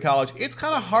kids or even the college, it's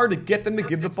kind of hard to get them to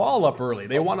give the ball up early.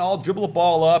 They want to all dribble the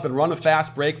ball up and run a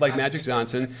fast break like Magic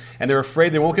Johnson, and they're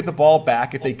afraid they won't get the ball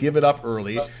back if they give it up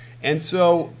early. And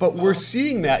so, but we're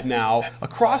seeing that now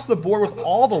across the board with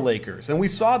all the Lakers, and we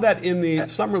saw that in the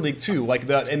summer league too. Like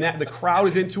the crowd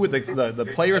is into it,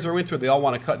 the players are into it. They all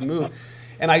want to cut and move,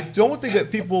 and I don't think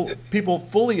that people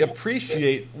fully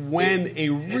appreciate when a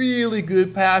really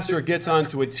good passer gets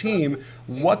onto a team,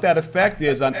 what that effect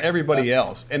is on everybody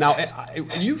else. And now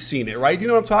you've seen it, right? Do you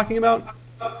know what I'm talking about?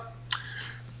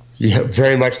 Yeah,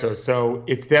 very much so. So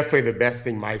it's definitely the best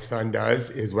thing my son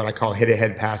does is what I call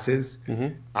hit-ahead passes.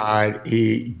 Mm-hmm.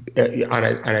 He on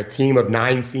a team of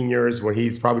 9 seniors where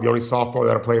he's probably the only sophomore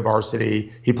that'll play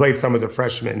varsity. He played some as a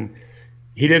freshman.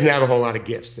 He doesn't have a whole lot of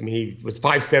gifts. I mean, he was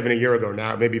 5'7" a year ago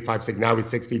now, maybe 5'6". Now he's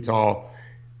 6 feet tall.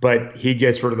 But he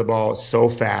gets rid of the ball so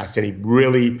fast, and he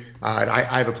really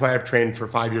I have a player I've trained for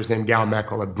 5 years named Gal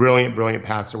Meckel, a brilliant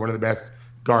passer, one of the best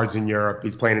guards in Europe.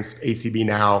 He's playing in ACB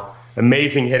now.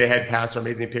 Amazing hit-ahead passer,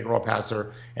 amazing pick-and-roll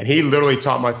passer. And he literally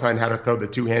taught my son how to throw the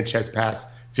two-hand chest pass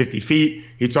 50 feet.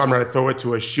 He taught him how to throw it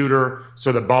to a shooter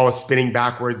so the ball is spinning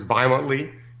backwards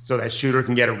violently so that shooter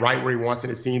can get it right where he wants it,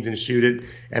 it seems, and shoot it.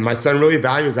 And my son really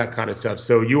values that kind of stuff.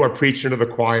 So you are preaching to the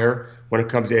choir when it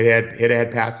comes to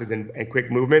hit-ahead passes and quick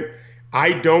movement.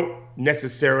 I don't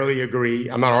necessarily agree.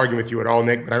 I'm not arguing with you at all,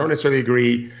 Nick, but I don't necessarily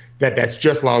agree that that's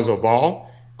just Lonzo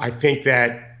Ball. I think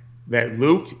that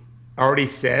Luke already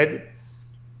said,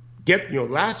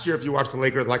 last year if you watched the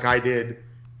Lakers like I did,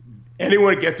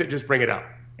 anyone who gets it, just bring it up.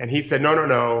 And he said,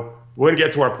 no, we're going to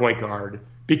get to our point guard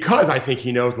because I think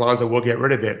he knows Lonzo will get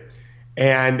rid of it.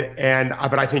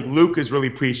 But I think Luke is really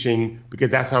preaching because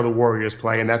that's how the Warriors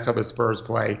play and that's how the Spurs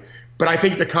play. But I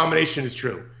think the combination is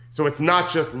true. So it's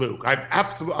not just Luke.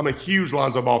 I'm a huge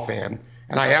Lonzo Ball fan,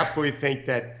 and I absolutely think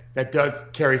that does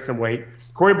carry some weight.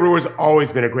 Corey Brewer's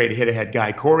always been a great hit-ahead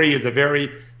guy. Corey is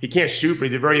he can't shoot, but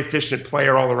he's a very efficient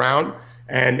player all around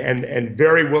and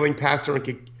very willing passer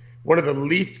and one of the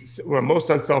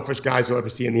most unselfish guys you'll ever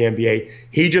see in the NBA.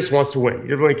 He just wants to win. He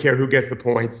doesn't really care who gets the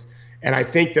points. And I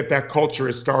think that culture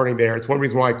is starting there. It's one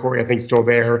reason why Corey, I think, is still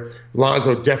there.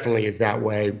 Lonzo definitely is that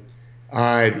way.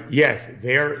 Yes,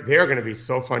 they're going to be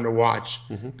so fun to watch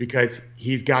because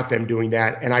he's got them doing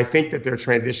that. And I think that their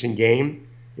transition game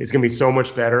is going to be so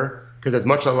much better because as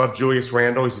much as I love Julius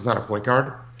Randle, he's just not a point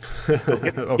guard.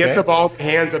 Get the ball in the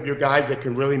hands of your guys that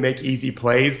can really make easy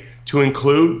plays, to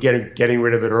include getting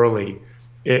rid of it early.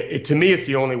 To me, it's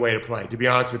the only way to play, to be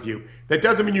honest with you. That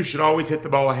doesn't mean you should always hit the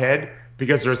ball ahead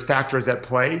because there's factors at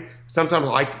play. Sometimes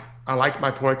I like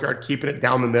my point guard keeping it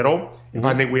down the middle. If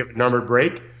I think we have a numbered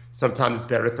break, sometimes it's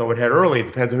better to throw it ahead early. It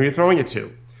depends on who you're throwing it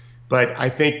to. But I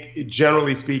think,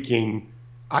 generally speaking,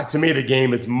 To me, the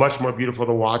game is much more beautiful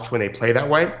to watch when they play that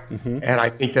way, and I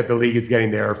think that the league is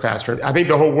getting there faster. I think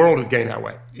the whole world is getting that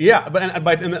way. Yeah,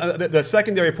 but the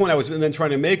secondary point I was then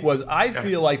trying to make was I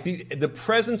feel like the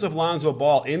presence of Lonzo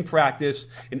Ball in practice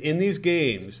and in these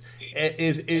games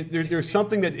there's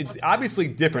something that it's obviously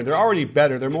different. They're already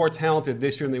better. They're more talented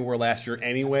this year than they were last year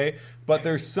anyway, but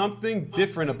there's something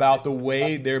different about the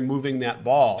way they're moving that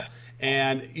ball.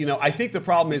 And, I think the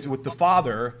problem is with the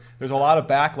father, there's a lot of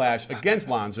backlash against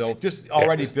Lonzo just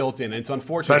already built in. And it's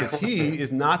unfortunate because he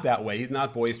is not that way. He's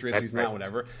not boisterous. He's not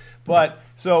whatever. But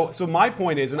so my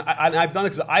point is, and I've done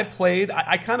it because I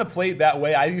kind of played that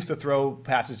way. I used to throw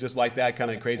passes just like that,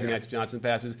 kind of crazy Magic Johnson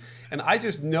passes. And I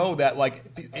just know that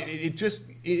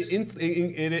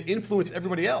it influenced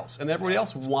everybody else. And everybody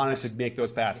else wanted to make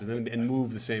those passes and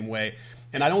move the same way.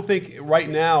 And I don't think right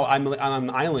now I'm on an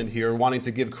island here wanting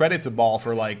to give credit to Ball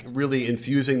for really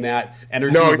infusing that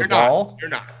energy of the ball.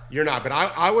 You're not. But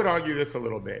I would argue this a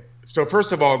little bit. So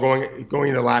first of all, going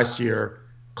into last year,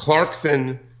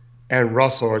 Clarkson and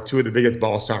Russell are two of the biggest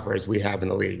ball stoppers we have in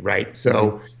the league, right?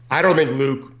 So I don't think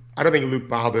Luke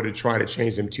bothered to try to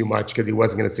change them too much because he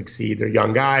wasn't going to succeed. They're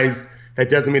young guys. That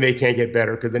doesn't mean they can't get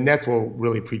better because the Nets will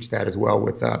really preach that as well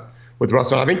with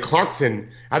Russell. I think Clarkson,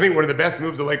 one of the best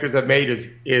moves the Lakers have made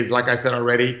is like I said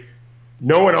already,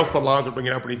 no one else but Lonzo bring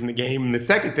it up when he's in the game. And the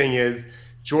second thing is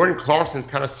Jordan Clarkson's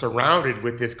kind of surrounded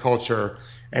with this culture.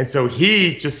 And so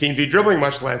he just seems to be dribbling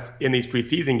much less in these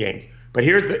preseason games. But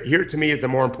here to me is the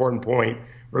more important point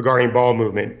regarding ball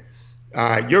movement.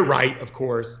 You're right, of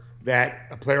course, that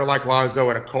a player like Lonzo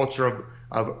and a culture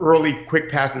of early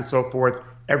quick pass and so forth,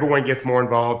 everyone gets more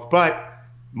involved. But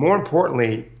more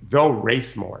importantly, they'll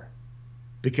race more,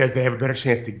 because they have a better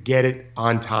chance to get it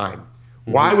on time.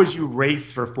 Mm-hmm. Why would you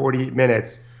race for 48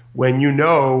 minutes when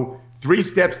 3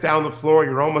 steps down the floor,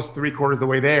 you're almost 3/4 of the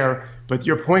way there, but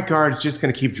your point guard is just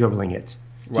going to keep dribbling it?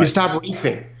 Right. You stop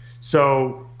racing.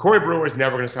 So Corey Brewer is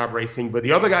never going to stop racing, but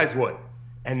the other guys would.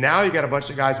 And now you got a bunch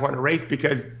of guys wanting to race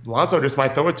because Lonzo just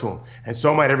might throw it to him, and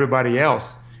so might everybody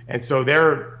else. And so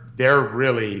they're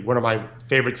really one of my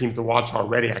favorite teams to watch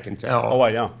already, I can tell. Oh,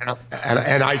 I know.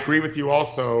 And I agree with you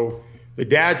also. The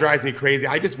dad drives me crazy.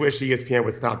 I just wish ESPN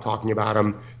would stop talking about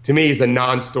him. To me, he's a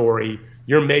non-story.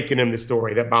 You're making him the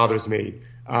story. That bothers me.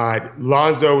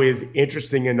 Lonzo is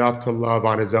interesting enough to love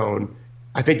on his own.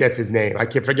 I think that's his name. I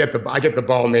get the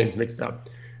Ball names mixed up.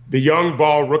 The young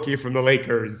Ball rookie from the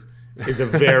Lakers is a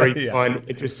very fun,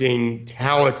 interesting,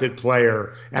 talented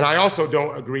player. And I also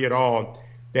don't agree at all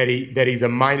that he's a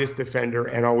minus defender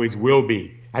and always will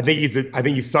be. I think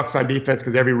he sucks on defense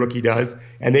because every rookie does,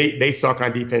 and they suck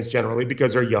on defense generally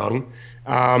because they're young,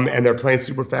 and they're playing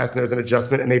super fast and there's an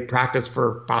adjustment, and they practice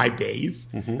for 5 days.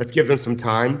 Mm-hmm. That gives them some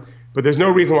time. But there's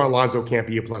no reason why Lonzo can't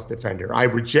be a plus defender. I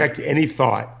reject any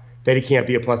thought that he can't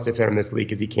be a plus defender in this league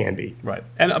because he can be. Right.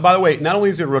 And by the way, not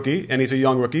only is he a rookie, and he's a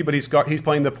young rookie, but he's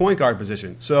playing the point guard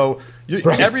position. So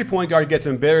every point guard gets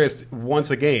embarrassed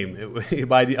once a game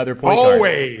by the other point guard.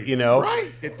 Always.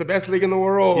 Right. It's the best league in the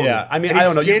world. Yeah. I mean, and I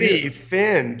don't know. He's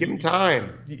thin. Give him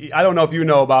time. I don't know if you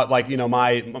know about,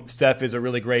 my Steph is a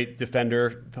really great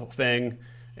defender thing.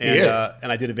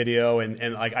 And I did a video,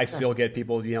 and I still get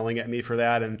people yelling at me for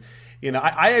that. And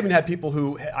I even had people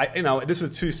who, this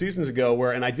was 2 seasons ago,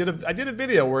 I did a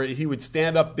video where he would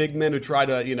stand up big men who try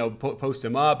to, post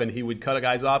him up, and he would cut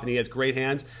guys off, and he has great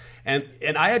hands. And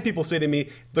I had people say to me,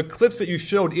 the clips that you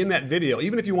showed in that video,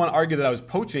 even if you want to argue that I was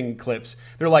poaching clips,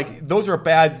 they're like,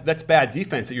 that's bad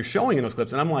defense that you're showing in those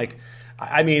clips. And I'm like,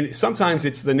 I mean, sometimes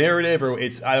it's the narrative, or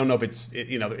I don't know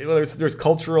if there's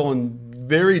cultural and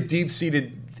very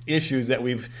deep-seated issues that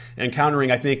we've encountering,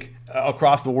 I think,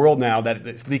 across the world now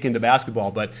that leak into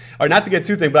basketball. But not to get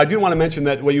too thick, but I do want to mention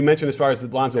that what you mentioned as far as the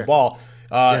Lonzo Ball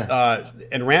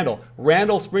and Randall.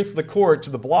 Randall sprints the court to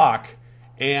the block,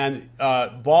 and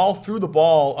Ball threw the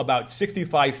ball about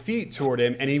 65 feet toward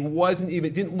him, and he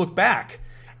didn't look back,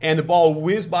 and the ball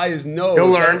whizzed by his nose. He'll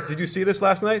learn. Did you see this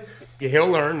last night? Yeah, he'll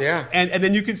learn. Yeah. And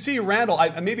then you could see Randall.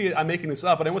 Maybe I'm making this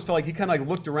up, but I almost felt like he kind of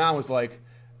looked around, was like,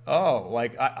 oh,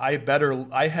 I had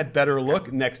better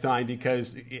look next time,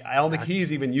 because I don't think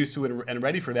he's even used to it and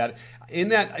ready for that.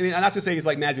 Not to say he's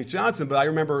like Magic Johnson, but I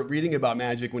remember reading about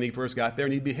Magic when he first got there,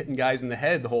 and he'd be hitting guys in the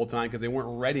head the whole time because they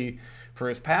weren't ready for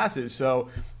his passes. So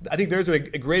I think there's a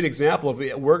great example of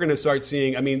we're going to start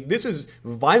seeing. I mean, this is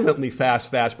violently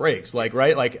fast breaks,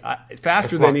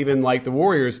 faster than even like the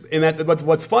Warriors. And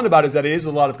what's fun about it is that it is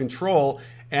a lot of control,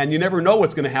 and you never know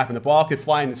what's going to happen. The ball could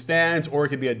fly in the stands, or it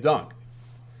could be a dunk.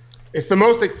 It's the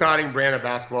most exciting brand of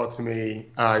basketball to me,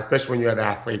 especially when you have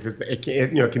athletes. It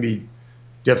can be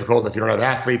difficult if you don't have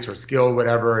athletes or skill,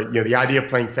 whatever. The idea of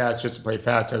playing fast just to play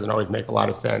fast doesn't always make a lot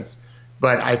of sense.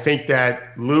 But I think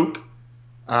that Luke,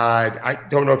 I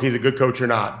don't know if he's a good coach or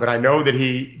not, but I know that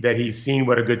he's seen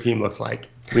what a good team looks like.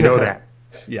 We know that.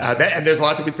 Yeah. And there's a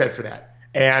lot to be said for that.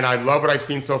 And I love what I've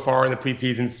seen so far in the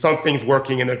preseason. Something's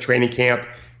working in their training camp.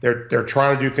 They're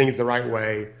trying to do things the right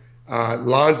way.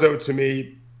 Lonzo, to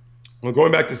me, well,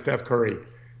 going back to Steph Curry,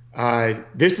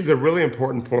 this is a really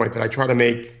important point that I try to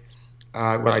make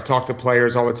when I talk to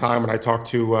players all the time, when I talk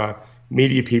to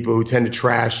media people who tend to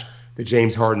trash the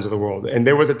James Hardens of the world. And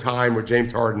there was a time where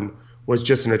James Harden was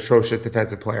just an atrocious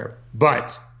defensive player.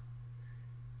 But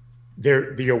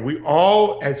we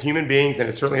all, as human beings,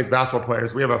 and certainly as basketball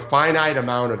players, we have a finite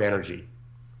amount of energy.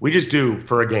 We just do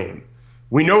for a game.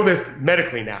 We know this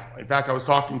medically now. In fact, I was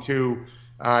talking to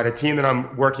the team that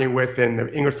I'm working with in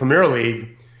the English Premier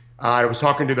League. I was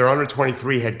talking to their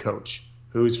under-23 head coach,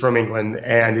 who's from England,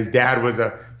 and his dad was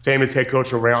a famous head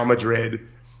coach of Real Madrid.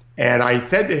 And I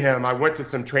said to him, I went to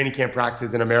some training camp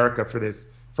practices in America for this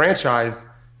franchise,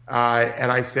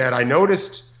 and I said, I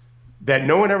noticed that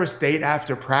no one ever stayed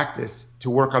after practice to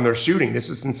work on their shooting. This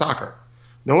is in soccer.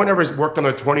 No one ever worked on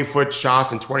their 20-foot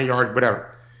shots and 20-yard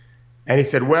whatever. And he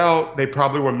said, well, they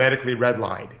probably were medically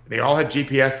redlined. They all had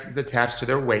GPSs attached to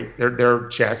their waist, their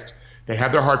chest. They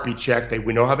have their heartbeat checked.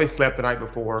 We know how they slept the night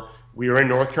before. We were in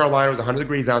North Carolina. It was 100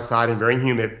 degrees outside and very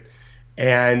humid.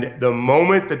 And the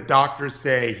moment the doctors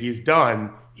say he's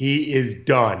done, he is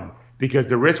done, because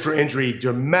the risk for injury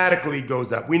dramatically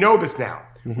goes up. We know this now.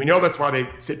 Mm-hmm. We know that's why they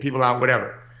sit people out,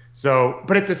 whatever. So,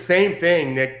 but it's the same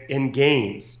thing, Nick, in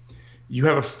games. You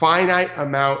have a finite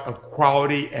amount of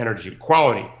quality energy.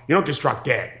 Quality. You don't just drop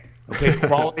dead. Okay?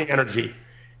 Quality energy.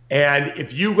 And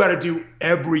if you got to do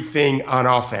everything on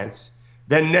offense,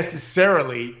 then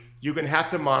necessarily you're going to have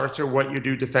to monitor what you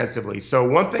do defensively. So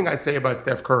one thing I say about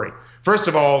Steph Curry, first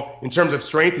of all, in terms of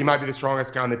strength, he might be the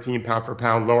strongest guy on the team, pound for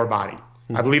pound, lower body.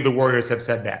 Mm-hmm. I believe the Warriors have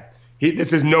said that.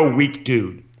 This is no weak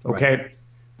dude, okay? Right.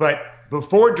 But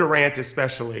before Durant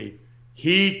especially,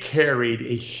 he carried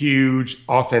a huge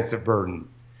offensive burden.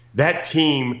 That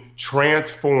team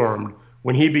transformed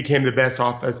when he became the best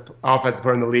offensive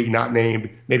player in the league, not named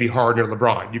maybe Harden or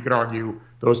LeBron. You could argue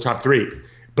those top three.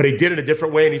 But he did it a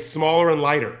different way, and he's smaller and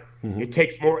lighter. Mm-hmm. It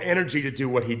takes more energy to do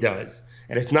what he does.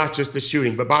 And it's not just the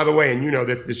shooting. But by the way, and you know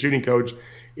this, the shooting coach,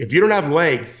 if you don't have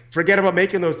legs, forget about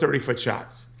making those 30-foot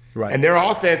shots. Right. And their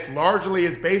offense largely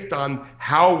is based on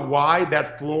how wide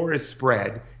that floor is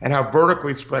spread and how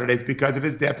vertically spread it is because of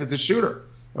his depth as a shooter.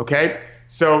 Okay?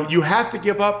 So you have to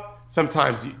give up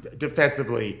sometimes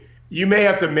defensively. You may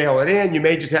have to mail it in. You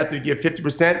may just have to give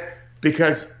 50%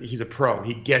 because he's a pro.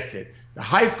 He gets it. The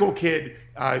high school kid,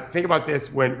 think about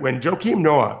this. When Joakim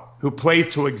Noah, who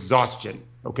plays to exhaustion,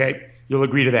 okay? You'll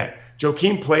agree to that.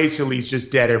 Joakim plays till he's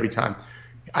just dead every time.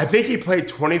 I think he played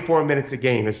 24 minutes a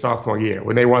game his sophomore year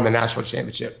when they won the national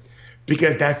championship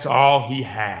because that's all he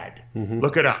had. Mm-hmm.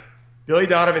 Look it up. Billy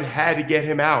Donovan had to get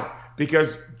him out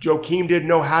because Joakim didn't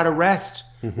know how to rest.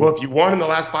 Mm-hmm. Well, if you won in the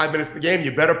last 5 minutes of the game,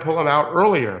 you better pull him out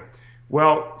earlier.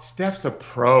 Well, Steph's a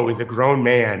pro. He's a grown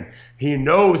man. He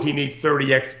knows he needs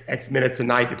 30 X minutes a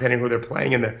night, depending who they're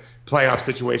playing in the playoff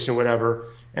situation, whatever.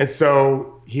 And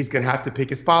so he's going to have to pick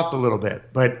his spots a little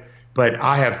bit. But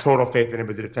I have total faith in him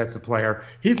as a defensive player.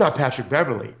 He's not Patrick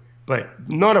Beverley, but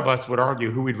none of us would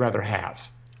argue who we'd rather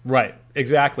have. Right,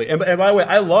 exactly. And by the way,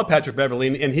 I love Patrick Beverley,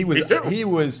 and he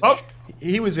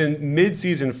was in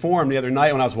mid-season form the other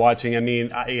night when I was watching. I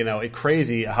mean, it's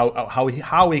crazy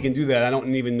how he can do that. I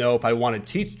don't even know if I want to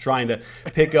teach trying to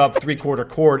pick up three-quarter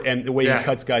court and the way he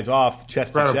cuts guys off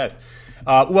chest to chest.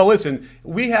 Well, listen,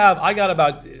 I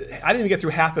didn't even get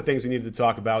through half the things we needed to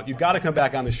talk about. You've got to come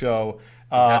back on the show.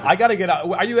 I got to get out.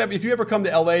 If you ever come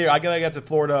to LA or I got to get to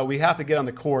Florida, we have to get on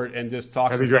the court and just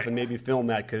talk some stuff and maybe film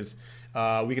that because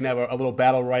we can have a little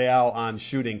battle royale on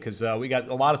shooting because we got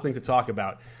a lot of things to talk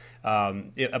about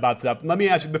stuff. Let me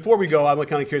ask you, before we go, I'm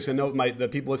kind of curious. I know the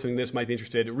people listening to this might be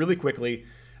interested. Really quickly,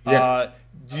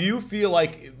 do you feel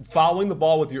like following the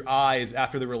ball with your eyes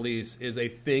after the release is a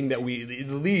thing that we at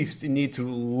least need to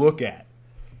look at?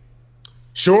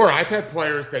 Sure. I've had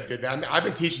players that did that. I've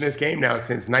been teaching this game now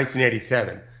since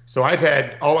 1987. So I've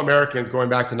had All-Americans going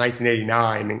back to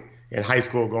 1989 in high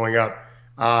school going up.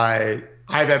 I've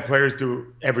had players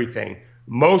do everything.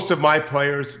 Most of my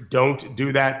players don't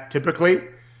do that typically.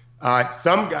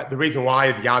 The reason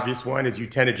why, the obvious one, is you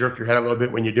tend to jerk your head a little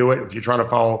bit when you do it if you're trying to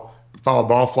follow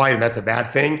ball flight, and that's a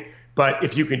bad thing. But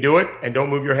if you can do it and don't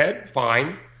move your head,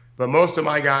 fine. But most of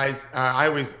my guys, I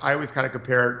always kind of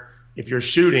compare, if you're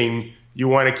shooting, you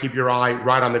want to keep your eye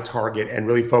right on the target and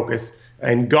really focus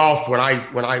And golf, when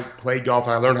I played golf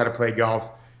and I learned how to play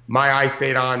golf, my eye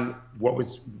stayed on what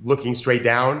was looking straight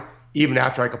down, even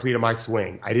after I completed my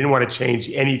swing. I didn't want to change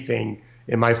anything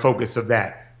in my focus of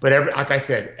that. But like I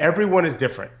said, everyone is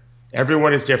different.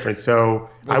 Everyone is different. So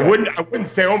okay. I wouldn't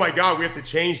say, oh my God, we have to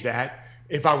change that.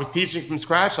 If I was teaching from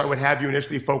scratch, I would have you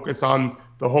initially focus on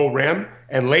the whole rim.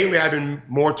 And lately I've been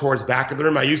more towards back of the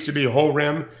rim. I used to be whole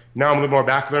rim. Now I'm a little more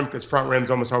back of the rim because front rim's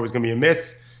almost always going to be a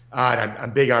miss.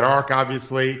 I'm big on arc,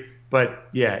 obviously. But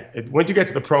yeah, once you get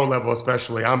to the pro level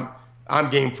especially, I'm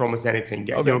game for almost anything.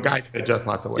 Okay. You know, guys can adjust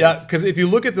lots of ways. Yeah, because if you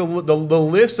look at the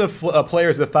list of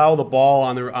players that foul the ball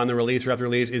on the release or after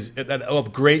release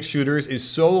of great shooters is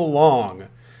so long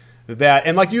that,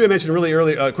 and like you had mentioned really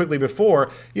early, quickly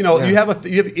before, you know, you have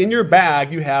in your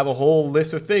bag, you have a whole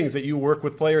list of things that you work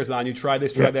with players on. You try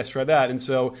this, try that, and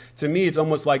so to me, it's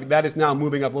almost like that is now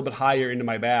moving up a little bit higher into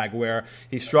my bag where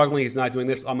he's struggling, he's not doing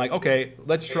this. I'm like, okay,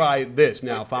 let's try this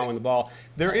now, fouling the ball.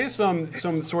 There is some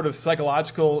sort of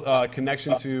psychological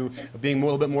connection to being a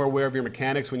little bit more aware of your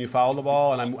mechanics when you foul the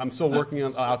ball, and I'm still working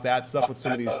out that stuff with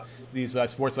some of these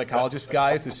sports psychologist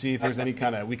guys to see if there's any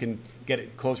kind of we can get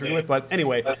it closer to it. But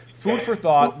anyway, food for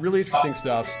thought, really interesting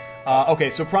stuff.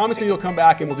 Okay, so promise me you'll come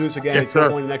back and we'll do this again. Yes,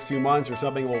 sir. In the next few months or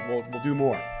something. We'll do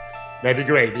more. That'd be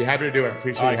great. Be happy to do it.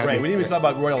 Appreciate it. All right, great. We didn't even talk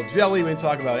about royal jelly. We didn't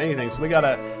talk about anything. So we got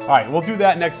to... All right, we'll do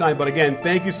that next time. But again,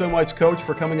 thank you so much, Coach,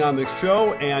 for coming on the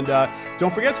show. And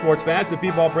don't forget, sports fans, the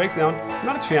B-Ball Breakdown,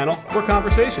 not a channel, we're a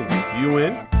conversation. You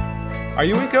in? Are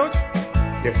you in, Coach?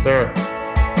 Yes, sir.